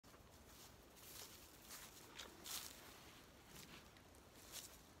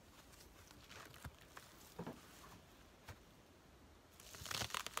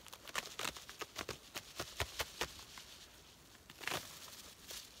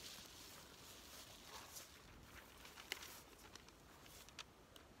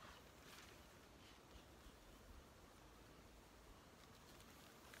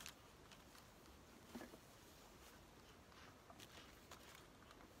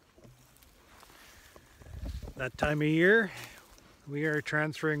That time of year, we are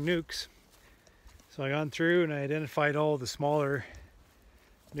transferring nukes. So I gone through and I identified all the smaller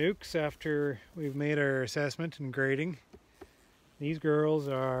nukes after we've made our assessment and grading. These girls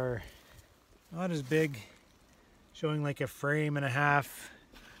are not as big, showing like a frame and a half.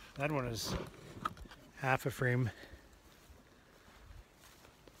 That one is half a frame.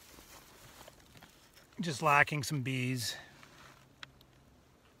 Just lacking some bees.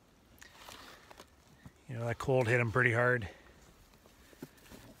 You know, that cold hit them pretty hard.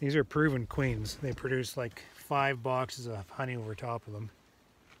 These are proven queens. They produce like 5 boxes of honey over top of them.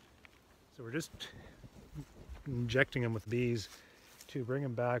 So we're just injecting them with bees to bring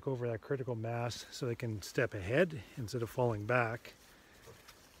them back over that critical mass so they can step ahead instead of falling back.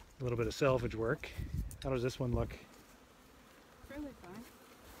 A little bit of salvage work. How does this one look? Fairly fine.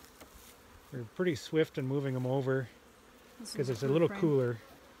 We're pretty swift in moving them over because it's a little cooler.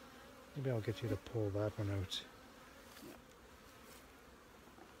 Maybe I'll get you to pull that one out.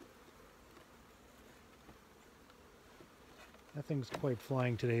 That thing's quite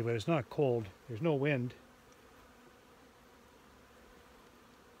flying today, but it's not cold. There's no wind.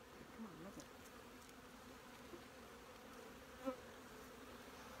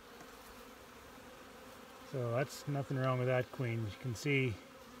 So that's nothing wrong with that queen. You can see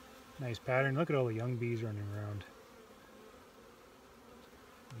nice pattern. Look at all the young bees running around.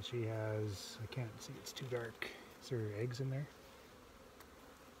 And she has, I can't see, it's too dark. Is there eggs in there?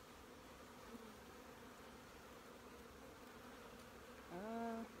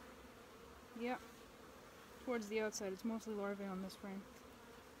 Yeah. Towards the outside. It's mostly larvae on this frame.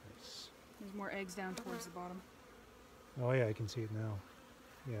 Nice. There's more eggs down towards the bottom. Oh yeah, I can see it now.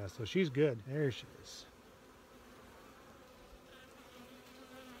 Yeah, so she's good. There she is.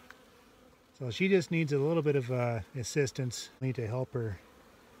 So she just needs a little bit of assistance. I need to help her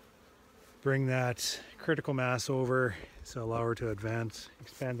bring that critical mass over, so allow her to advance,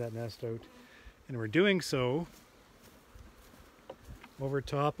 expand that nest out. And we're doing so over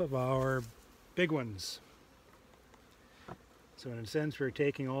top of our big ones. So in a sense, we're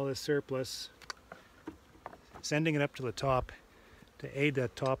taking all this surplus, sending it up to the top to aid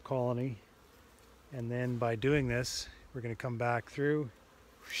that top colony. And then by doing this, we're going to come back through,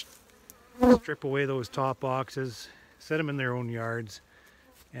 strip away those top boxes, set them in their own yards,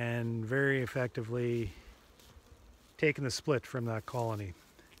 and very effectively taking the split from that colony.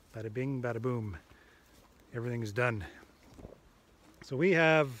 Bada bing, bada boom. Everything's done. So we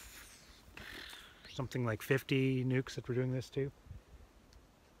have something like 50 nukes that we're doing this to.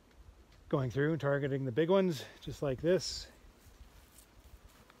 Going through and targeting the big ones, just like this.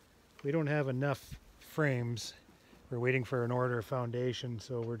 We don't have enough frames. We're waiting for an order of foundation,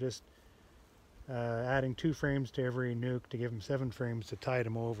 so we're just adding 2 frames to every nuke to give them 7 frames to tide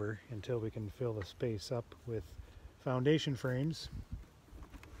them over until we can fill the space up with foundation frames.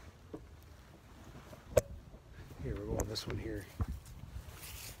 Here, we're going this one here.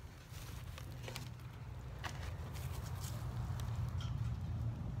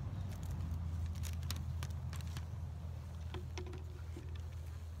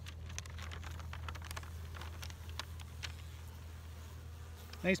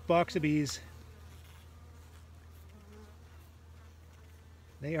 Nice box of bees.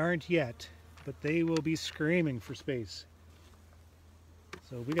 They aren't yet, but they will be screaming for space.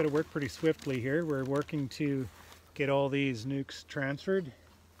 So we got to work pretty swiftly here. We're working to get all these nukes transferred,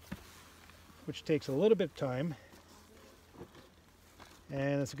 which takes a little bit of time.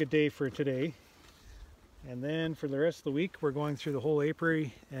 And it's a good day for today. And then for the rest of the week, we're going through the whole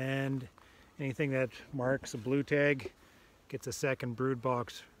apiary, and anything that marks a blue tag gets a second brood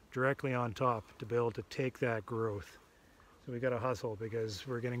box directly on top to be able to take that growth. So we got to hustle because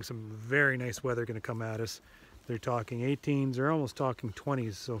we're getting some very nice weather going to come at us. They're talking 18s, they're almost talking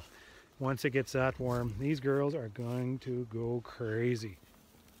 20s. So once it gets that warm, these girls are going to go crazy.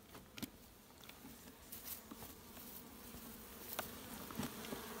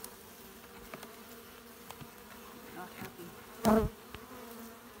 Not happy.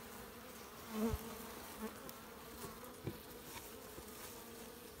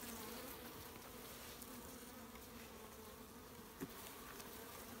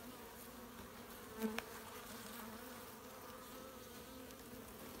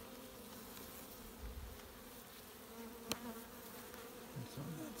 What's on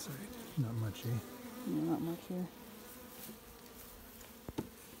that side? Not much, eh? Yeah, not much here.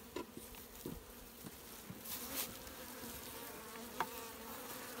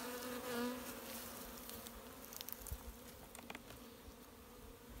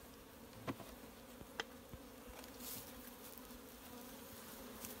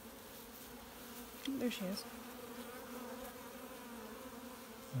 There she is.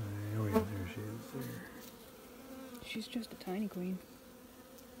 she is there. She's just a tiny queen.